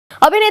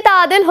अभिनेता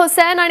आदिल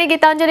हुसैन आणि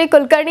गीतांजली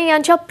कुलकर्णी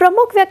यांच्या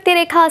प्रमुख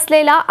व्यक्तिरेखा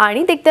असलेला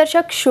आणि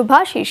दिग्दर्शक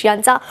शुभाशिष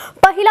यांचा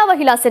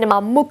पहिला सिनेमा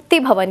मुक्ती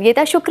भवन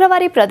येत्या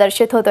शुक्रवारी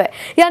प्रदर्शित होतोय।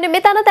 या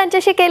निमित्ताने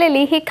त्यांच्याशी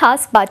केलेली ही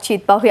खास बातचीत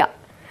पाहूया।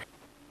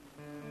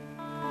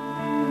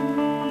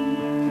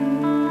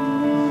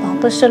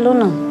 वापस चलो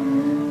ना।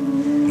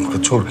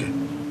 उनको छोड़ के।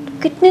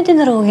 कितने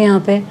दिन रहोगे यहाँ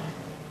पे?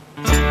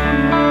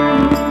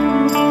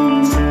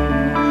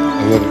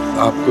 अगर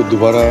आपको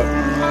दोबारा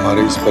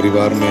हमारे इस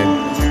परिवार में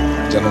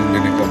जन्म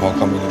लेने का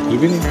मौका मिले फिर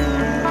भी नहीं।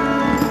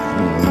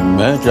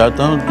 मैं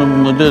चाहता हूँ तुम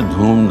मुझे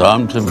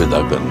धूमधाम से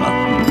विदा करना।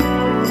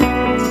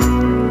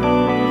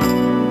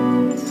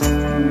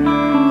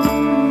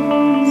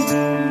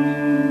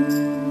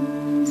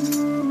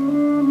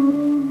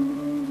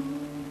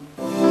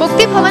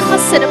 मुक्ती भवन हा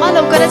सिनेमा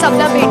लवकरच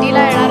आपल्या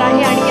भेटीला येणार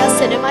आहे आणि या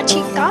सिनेमाची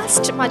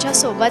कास्ट माझ्या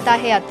सोबत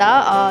आहे। आता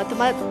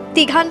तुम्हाला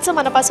तिघांचं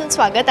मनापासून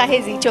स्वागत आहे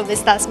झी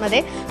 24 तास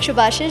मध्ये।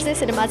 शुभाशिष जे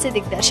सिनेमाचे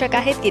दिग्दर्शक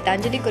आहेत,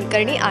 गीतांजली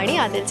कुलकर्णी आणि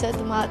आदिल सर,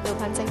 तुम्हा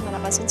दोघांचंही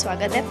मनापासून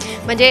स्वागत आहे।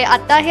 म्हणजे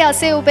आता हे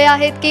असे उभे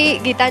आहेत की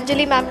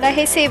गीतांजली मॅमला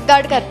हे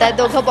सेफगार्ड करतात,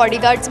 दोघं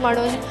बॉडीगार्ड्स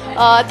म्हणून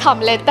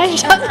थांबलेत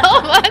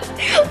त्यांच्यासोबत।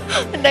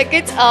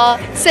 नक्कीच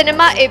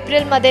सिनेमा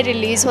एप्रिलमध्ये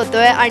रिलीज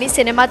होतोय आणि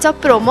सिनेमाचा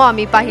प्रोमो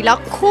आम्ही पाहिला।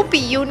 खूप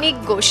युनिक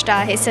गोष्ट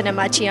आहे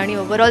सिनेमाची आणि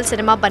ओव्हरऑल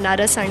सिनेमा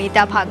बनारस आणि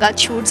त्या भागात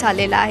शूट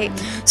झालेला आहे।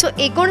 सो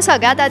एकूण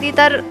सगळ्यात आधी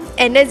तर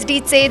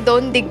NSDचे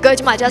दोन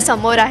दिग्गज माझ्या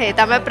समोर आहेत,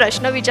 त्यामुळे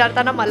प्रश्न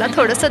विचारताना मला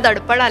थोडंसं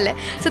दडपण आलंय।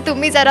 सो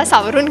तुम्ही जरा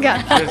सावरून घ्या।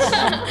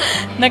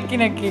 नक्की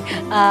नक्की।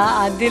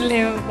 आदिल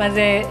हे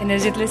माझे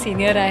NSDतले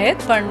सिनियर आहेत,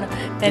 पण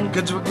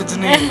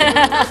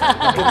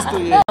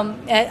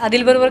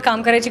आदिल बरोबर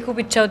काम करायची खूप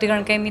इच्छा होती,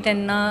 कारण की मी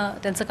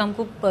त्यांचं काम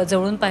खूप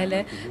जवळून पाहिलं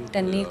आहे।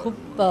 त्यांनी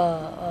खूप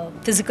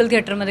फिजिकल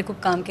थिएटरमध्ये खूप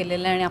काम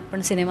केलेलं आहे आणि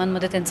आपण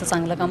सिनेमांमध्ये त्यांचं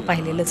चांगलं काम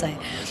पाहिलेलंच आहे।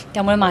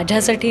 त्यामुळे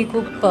माझ्यासाठी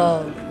खूप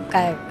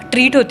काय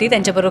ट्रीट होती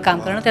त्यांच्याबरोबर काम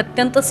करणं। ते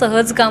अत्यंत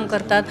सहज काम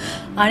करतात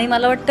आणि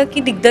मला वाटतं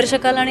की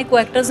दिग्दर्शकाला आणि को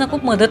ॲक्टर्सना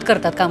खूप मदत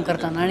करतात काम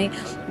करताना, आणि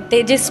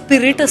ते जे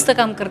स्पिरिट असतं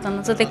काम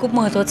करतानाचं ते खूप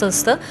महत्त्वाचं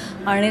असतं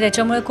आणि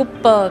त्याच्यामुळे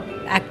खूप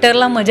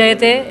ॲक्टरला मजा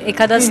येते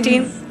एखादा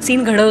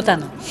सीन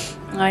घडवताना।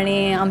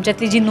 आणि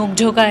आमच्यातली जी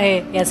नोकझोक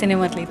आहे या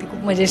सिनेमातली ती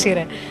खूप मजेशीर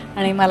आहे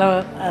आणि मला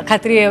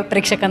खात्री आहे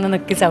प्रेक्षकांना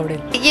नक्कीच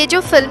आवडेल। ये जो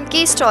फिल्म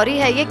की स्टोरी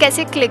है ये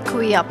कैसे क्लिक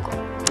हुई आपको?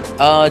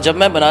 जब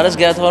मैं बनारस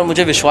गया था और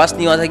मुझे विश्वास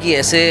नहीं हुआ था कि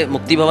ऐसे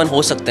मुक्ति भवन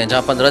हो सकते हैं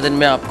जहाँ 15 दिन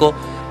में आपको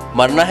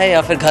मरना है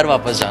या फिर घर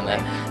वापस जाना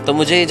है। तो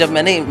मुझे जब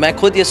मैं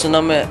खुद ये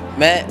सुना,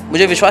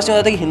 मुझे विश्वास नहीं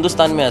होता था कि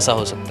हिंदुस्तान में ऐसा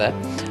हो सकता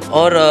है।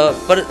 और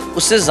पर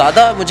उससे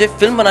ज़्यादा मुझे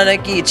फिल्म बनाने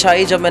की इच्छा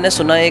आई जब मैंने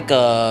सुना एक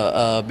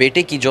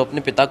बेटे की जो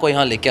अपने पिता को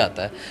यहाँ लेके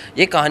आता है।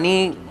 ये कहानी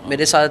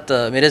मेरे साथ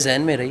मेरे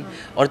जहन में रही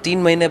और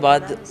 3 महीने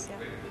बाद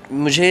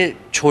मुझे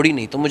छोड़ी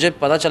नहीं। तो मुझे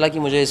पता चला कि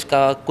मुझे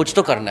इसका कुछ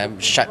तो करना है,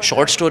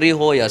 शॉर्ट स्टोरी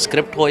हो या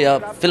स्क्रिप्ट हो या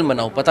फिल्म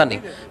बनाऊँ, पता नहीं,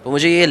 तो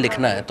मुझे ये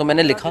लिखना है। तो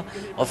मैंने लिखा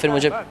और फिर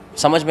मुझे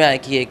समझ में आया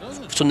कि एक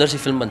सुंदर सी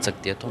फिल्म बन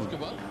सकती है। तो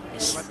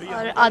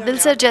और आदिल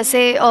सर, जैसे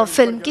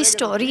फिल्म की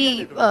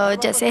स्टोरी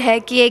जैसे है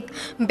कि एक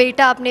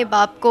बेटा अपने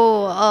बाप को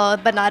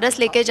बनारस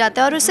लेके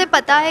जाता है और उसे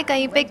पता है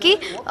कहीं पे कि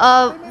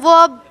वो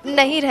अब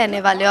नहीं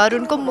रहने वाले और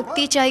उनको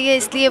मुक्ति चाहिए,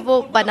 इसलिए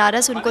वो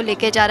बनारस उनको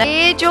लेके जा रहा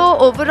है। ये जो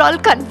ओवरऑल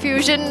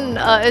कन्फ्यूजन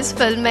इस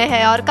फिल्म में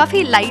है और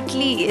काफ़ी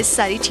लाइटली इस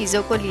सारी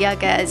चीज़ों को लिया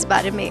गया है, इस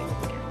बारे में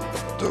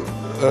तो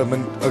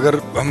अगर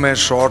मैं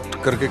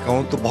शॉर्ट करके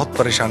कहूँ तो बहुत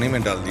परेशानी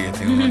में डाल दिए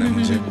थे उन्होंने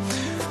मुझे।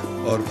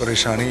 और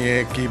परेशानी ये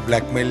है कि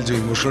ब्लैकमेल, जो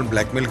इमोशनल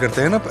ब्लैकमेल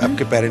करते हैं ना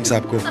आपके पेरेंट्स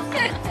आपको,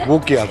 वो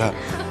किया था।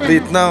 तो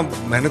इतना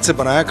मेहनत से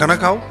बनाया, खाना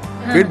खाओ,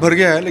 पेट भर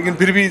गया है, लेकिन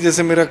फिर भी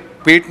जैसे मेरा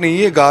पेट नहीं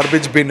है,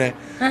 गार्बेज बिन है,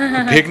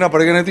 फेंकना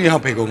पड़ेगा, नहीं तो यहाँ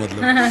फेंको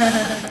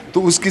मतलब।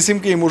 तो उस किस्म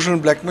के इमोशनल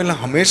ब्लैकमेल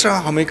हमेशा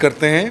हमें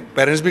करते हैं,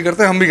 पेरेंट्स भी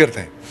करते हैं, हम भी करते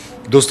हैं,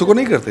 दोस्तों को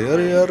नहीं करते।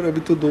 अरे यार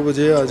अभी तो 2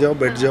 बजे आ जाओ,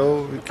 बैठ जाओ,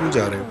 क्यों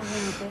जा रहे हो।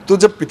 तो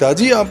जब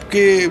पिताजी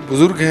आपके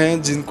बुजुर्ग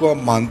हैं जिनको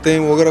आप मानते हैं,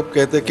 वो अगर आप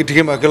कहते हैं कि ठीक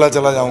है मैं अकेला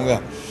चला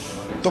जाऊँगा,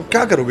 तो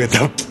क्या करोगे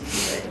तब?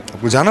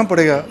 आपको जाना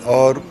पड़ेगा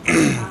और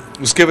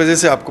उसके वजह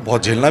से आपको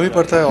बहुत झेलना भी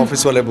पड़ता है।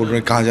 ऑफिस वाले बोल रहे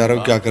हैं कहाँ जा रहे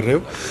हो, क्या कर रहे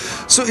हो।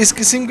 सो इस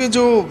किस्म के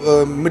जो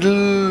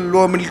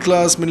लोअर मिडिल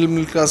क्लास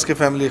के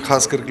फैमिली,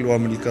 खास करके लोअर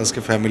मिडिल क्लास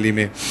के फैमिली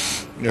में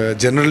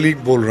जनरली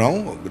बोल रहा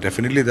हूँ,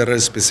 definitely there are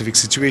specific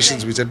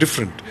situations which are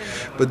different,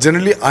 but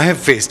generally I have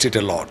faced it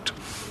a lot.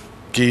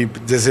 कि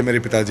जैसे मेरे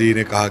पिताजी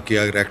ने कहा कि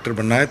अगर एक्टर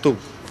बनना है तो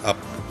आप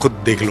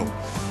खुद देख लो,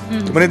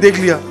 तो मैंने देख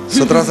लिया।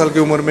 17 साल की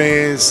उम्र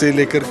में से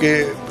लेकर के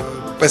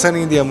पैसा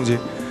नहीं दिया मुझे,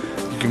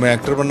 क्योंकि मैं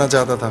एक्टर बनना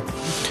चाहता था।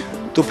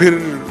 तो फिर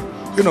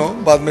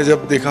बाद में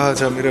जब देखा,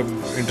 अच्छा मेरा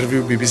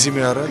इंटरव्यू BBC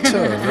में आ रहा है, अच्छा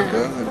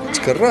लड़का कुछ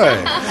कर रहा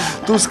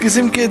है, तो उस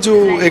किस्म के जो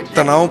एक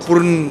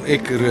तनावपूर्ण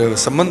एक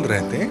संबंध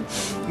रहते हैं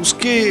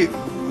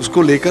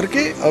उसको लेकर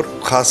के, और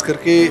ख़ास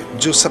करके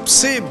जो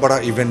सबसे बड़ा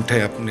इवेंट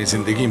है अपनी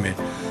ज़िंदगी में,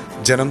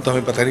 जन्म तो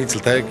हमें पता नहीं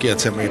चलता है कि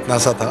अच्छा मैं इतना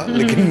सा था,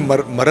 लेकिन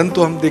मरण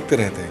तो हम देखते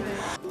रहते हैं।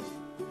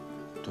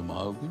 तुम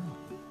आओगी?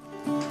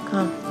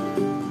 हाँ,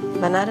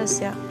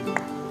 बनारस या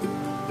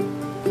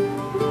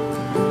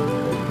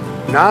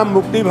नाम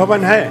मुक्ति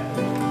भवन है,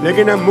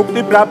 लेकिन हम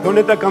मुक्ति प्राप्त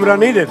होने तक कमरा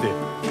नहीं देते।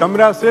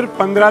 कमरा सिर्फ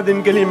 15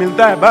 दिन के लिए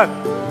मिलता है,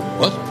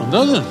 बस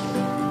 15 दिन?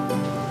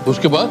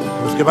 उसके बाद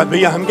उसके बाद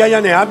भैया हम क्या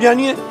जाने, आप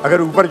जानिए।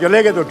 अगर ऊपर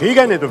चले गए तो ठीक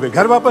है, नहीं तो फिर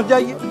घर वापस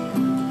जाइए।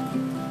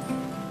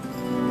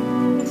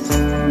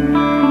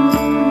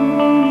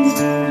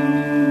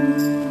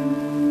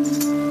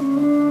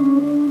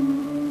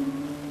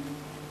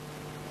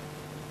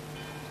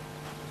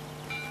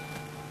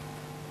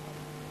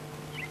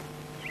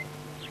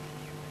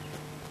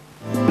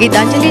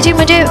 गीतांजलीजी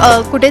म्हणजे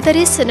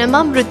कुठेतरी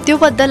सिनेमा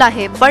मृत्यूबद्दल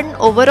आहे, पण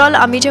ओव्हरऑल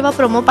आम्ही जेव्हा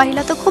प्रोमो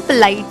पाहिला तर खूप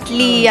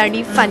लाईटली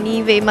आणि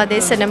फनी वेमध्ये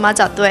सिनेमा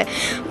जातो आहे.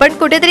 पण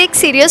कुठेतरी एक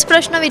सिरियस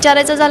प्रश्न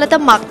विचारायचा झाला तर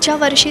मागच्या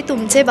वर्षी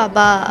तुमचे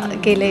बाबा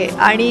गेले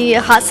आणि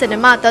हा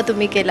सिनेमा आता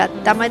तुम्ही केलात,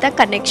 त्यामुळे त्या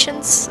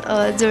कनेक्शन्स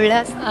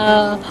जुळल्या.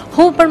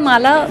 हो, पण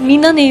मी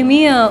ना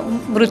नेहमी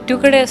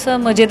मृत्यूकडे असं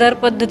मजेदार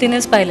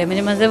पद्धतीनेच पाहिलं.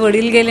 म्हणजे माझे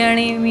वडील गेले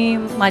आणि मी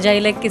माझ्या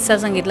आईला एक किस्सा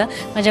सांगितला.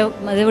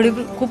 माझे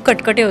वडील खूप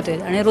कटकटे होते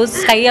आणि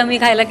रोज काही आम्ही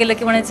खायला केलं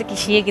की म्हणायचं की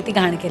शी आहे, किती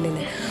घाण केलेलं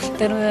आहे.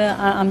 तर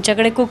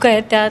आमच्याकडे कुक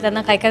आहेत,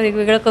 त्यांना काय काय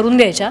वेगवेगळं करून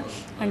द्यायच्या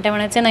आणि त्या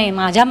म्हणायचे नाही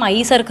माझ्या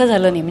माईसारखं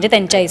झालं नाही, म्हणजे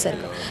त्यांच्या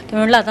आईसारखं. तर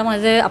म्हटलं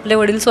आता आपले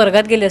वडील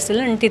स्वर्गात गेले असतील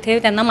आणि तिथे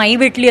त्यांना माई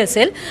भेटली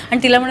असेल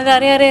आणि तिला म्हणायचं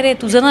अरे अरे अरे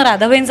तुझं ना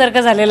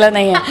राधाबाईंसारखं झालेलं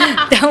नाही आहे.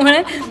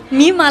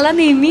 त्यामुळे मला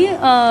नेहमी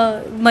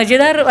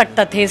मजेदार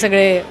वाटतात हे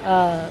सगळे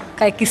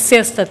काय किस्से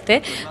असतात ते.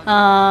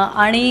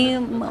 आणि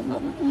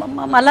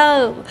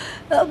मला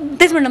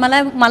तेच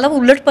म्हणलं मला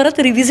उलट परत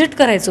रिव्हिजिट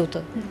करायचं होतं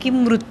की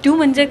मृत्यू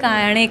म्हणजे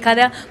काय, आणि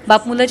एखाद्या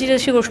बापमुलाची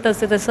जशी गोष्ट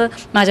असते तसं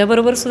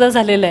माझ्याबरोबर सुद्धा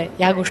झालेलं आहे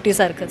ह्या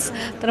गोष्टीसारखंच.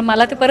 तर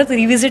मला ते परत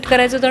रिव्हिजिट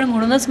करायचं होतं आणि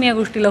म्हणूनच मी या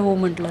गोष्टीला हो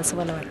म्हटलं असं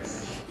मला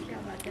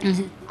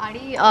वाटतं.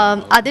 आणि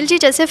आदिल जी,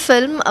 जैसे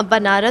फिल्म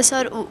बनारस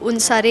और उन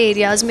सारे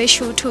एरियाज़ में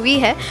शूट हुई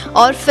है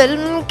और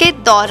फिल्म के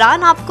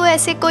दौरान आपको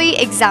ऐसे कोई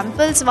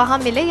एग्जाम्पल्स वहाँ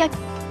मिले या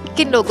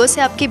किन लोगों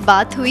से आपकी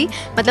बात हुई,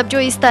 मतलब जो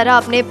इस तरह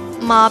अपने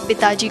माँ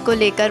पिताजी को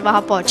लेकर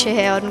वहाँ पहुँचे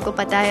हैं और उनको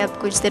पता है अब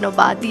कुछ दिनों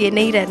बाद ये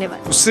नहीं रहने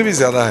वाले? उससे भी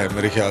ज़्यादा है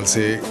मेरे ख्याल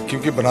से,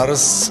 क्योंकि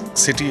बनारस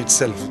सिटी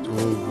इटसेल्फ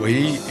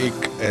वही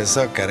एक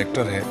ऐसा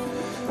कैरेक्टर है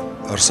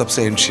और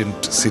सबसे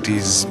एंशियंट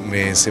सिटीज़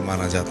में से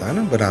माना जाता है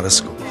ना बनारस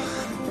को.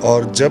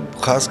 और जब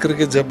खास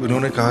करके जब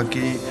इन्होंने कहा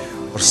कि,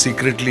 और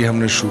सीक्रेटली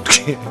हमने शूट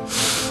किए,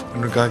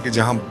 उन्होंने कहा कि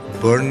जहाँ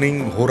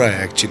बर्निंग हो रहा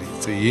है एक्चुअली,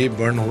 तो ये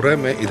बर्न हो रहा है,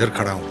 मैं इधर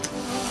खड़ा हूँ.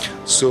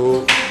 सो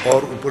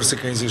और ऊपर से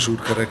कहीं से शूट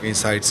कर रहा है, कहीं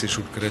साइड से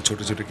शूट कर रहा है,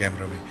 छोटे छोटे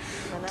कैमरा में.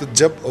 तो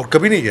जब, और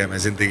कभी नहीं गया मैं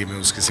ज़िंदगी में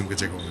उस किस्म की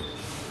जगहों में,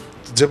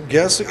 तो जब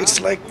गया so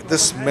it's like the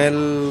smell,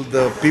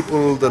 the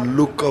people, the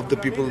look of the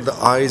people, the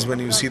eyes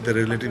when you see the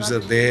relatives are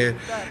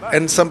there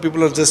and some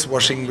people are just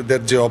washing with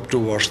their job to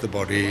wash the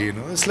body, you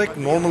know, it's like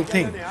normal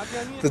thing.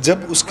 तो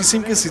जब उस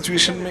किस्म के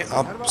situation में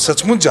आप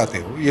सचमुच जाते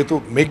हो, ये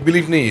तो मेक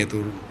बिलीव नहीं है,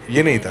 तो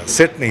ये नहीं था,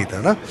 सेट नहीं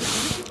था ना.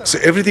 So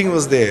everything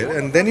was there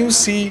and then you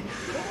see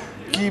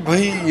कि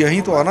भाई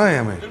यहीं तो आना है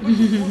हमें.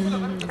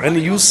 And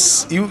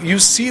you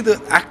see the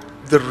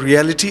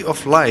reality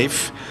of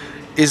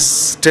life is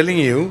telling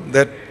you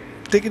that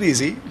take it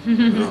easy,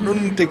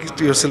 don't take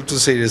it yourself to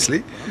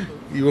seriously,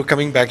 you are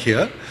coming back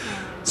here.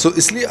 सो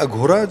इसलिए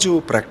अघोरा जो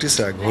practice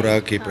है, अघोरा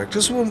की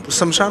प्रैक्टिस, वो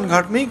शमशान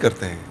घाट नहीं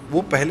करते हैं.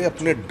 वो पहले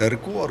अपने डर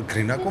को और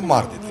घृणा को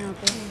मार देते हैं,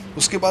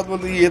 उसके बाद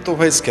बोलते हैं ये तो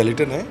भाई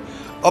स्केलेटन है,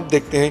 अब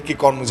देखते हैं कि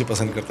कौन मुझे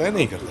पसंद करता है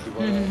नहीं करता.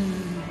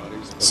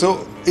 So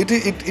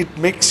it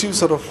makes you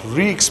sort of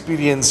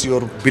re-experience your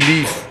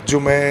belief जो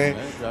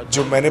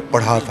मैंने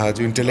पढ़ा था,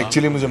 जो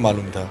इंटेलेक्चुअली मुझे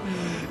मालूम था,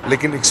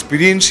 लेकिन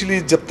एक्सपीरियंशियली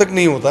जब तक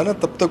नहीं होता ना,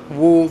 तब तक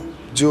वो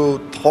जो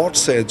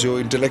थॉट्स है, जो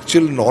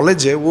इंटेलेक्चुअल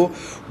नॉलेज है, वो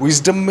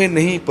विजडम में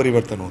नहीं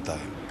परिवर्तन होता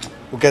है.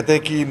 वो कहते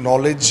हैं कि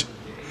knowledge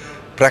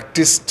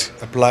practised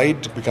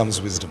applied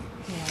becomes wisdom.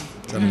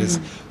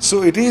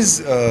 So it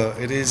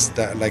is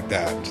like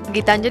that.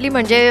 Gitanjali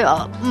म्हणजे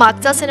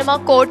मागचा सिनेमा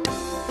कोट,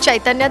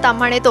 चैतन्य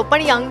ताम्हाणे तो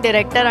पण यंग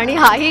डिरेक्टर आणि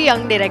हाही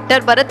यंग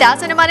डिरेक्टर. बरं, त्या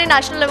सिनेमाने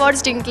नॅशनल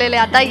अवॉर्ड्स जिंकलेले.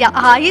 आता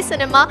हाही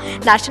सिनेमा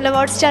नॅशनल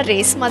अवॉर्ड्सच्या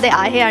रेसमध्ये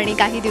आहे आणि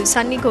काही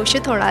दिवसांनी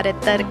घोषित होणार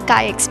आहेत, तर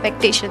काय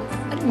एक्सपेक्टेशन?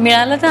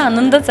 मिळाला तर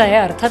आनंदच आहे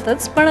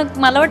अर्थातच, पण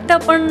मला वाटतं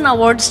आपण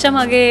अवॉर्ड्सच्या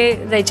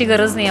मागे जायची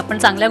गरज नाही. आपण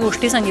चांगल्या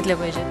गोष्टी सांगितल्या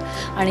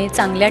पाहिजेत आणि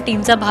चांगल्या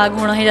टीमचा भाग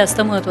होणं हे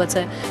जास्त महत्त्वाचं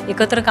आहे.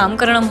 एकत्र काम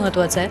करणं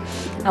महत्त्वाचं आहे.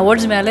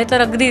 अवॉर्ड्स मिळाले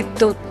तर अगदी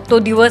तो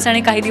दिवस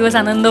आणि काही दिवस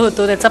आनंद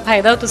होतो, त्याचा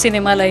फायदा होतो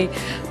सिनेमालाही,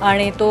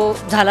 आणि तो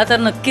झाला तर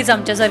नक्कीच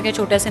आमच्यासारख्या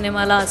छोट्या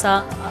सिनेमाला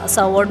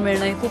असा अवॉर्ड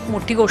मिळणं ही खूप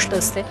मोठी गोष्ट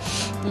असते.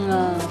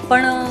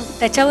 पण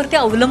त्याच्यावरती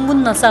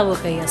अवलंबून नसावं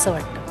काही, असं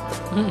वाटतं.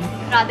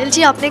 राधिल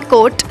जी, आपने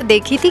कोट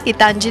देखी थी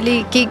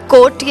गीतांजलि की?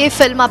 कोट ये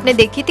फिल्म आपने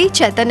देखी थी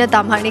चैतन्य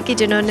ताम्हाणे की,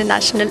 जिन्होंने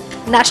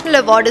नेशनल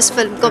अवार्ड इस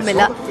फिल्म को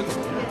मिला?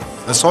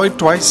 I saw it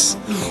twice.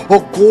 Oh,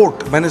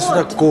 coat, मैंने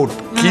सुना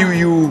कोट,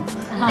 QU.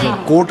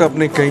 कोट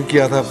आपने कहीं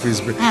किया था फ्रीज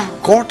पे.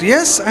 Coat,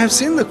 yes, I have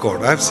seen the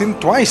coat. I have seen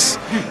twice.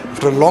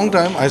 After a long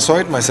time, I saw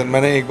it myself.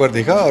 मैंने एक बार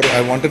देखा और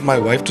I wanted my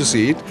wife to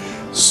see it.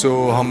 So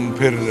हम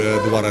फिर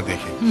दोबारा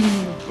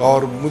देखे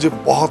और मुझे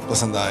बहुत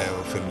पसंद आया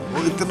वो फिल्म.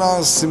 वो इतना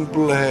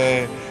सिंपल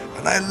है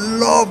and I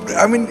loved.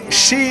 I mean,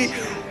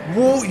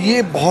 वो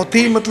ये बहुत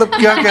ही, मतलब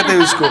क्या कहते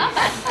हैं उसको,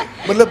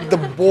 मतलब द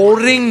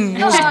बोरिंग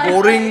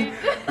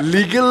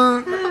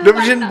लीगल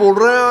डिविजन बोल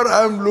रहा है और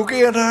I am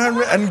looking at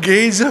her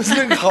engage,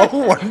 like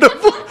how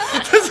wonderful,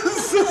 this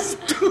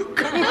is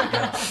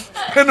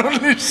and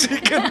only she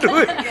can do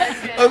it.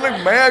 I was like,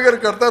 मैं अगर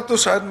करता तो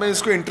शायद मैं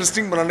इसको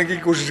इंटरेस्टिंग बनाने की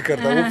कोशिश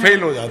करता, वो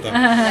फेल हो जाता.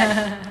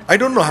 I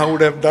don't know how I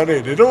would have done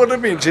it. You know what I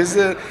mean? She's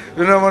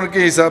के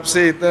हिसाब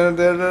से इतना,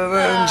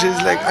 and she's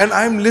like, and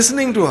I'm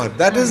listening to her.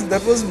 That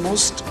was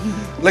most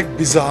like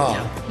bizarre.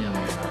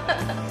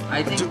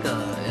 I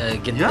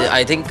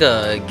think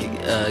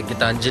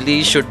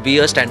Gitanjali should be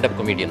a stand-up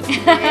comedian.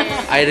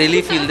 I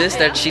really feel this,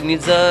 that she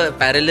needs a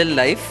parallel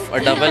life, a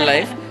double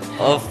life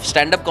of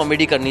stand-up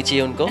comedy करनी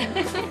चाहिए उनको,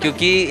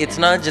 क्योंकि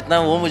इतना जितना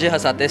वो मुझे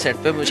हंसाते set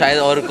पे शायद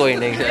और कोई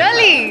नहीं.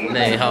 Really?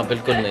 नहीं, हाँ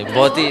बिल्कुल नहीं,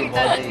 बहुत ही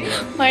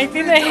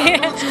माहिती नाही.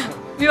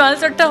 मी मला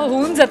असं वाटतं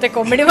होऊन जाते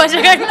कॉमेडी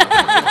माझ्याकडनं.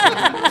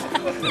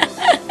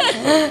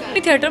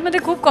 थिएटरमध्ये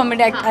खूप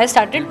कॉमेडी आय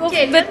स्टार्टेड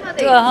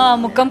विथ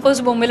मुक्काम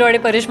पोस्ट बोंबिलवाडी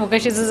परेश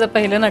मुकेशीचं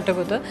पहिलं नाटक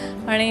होतं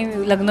आणि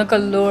लग्न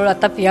कल्लोळ,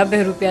 आता पिया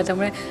बेहरूपिया,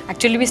 त्यामुळे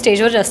ॲक्च्युली मी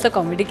स्टेजवर जास्त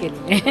कॉमेडी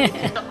केलेली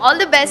आहे. ऑल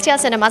द बेस्ट या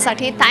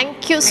सिनेमासाठी.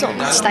 Thank you so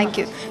much.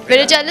 Thank you.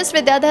 Video journalist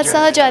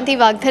विद्याधरसह जयंती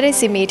वाघधरे,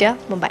 सी मीडिया,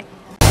 मुंबई.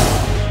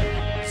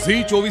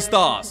 झी 24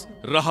 तास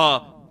रहा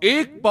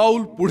एक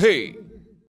पाऊल पुढे.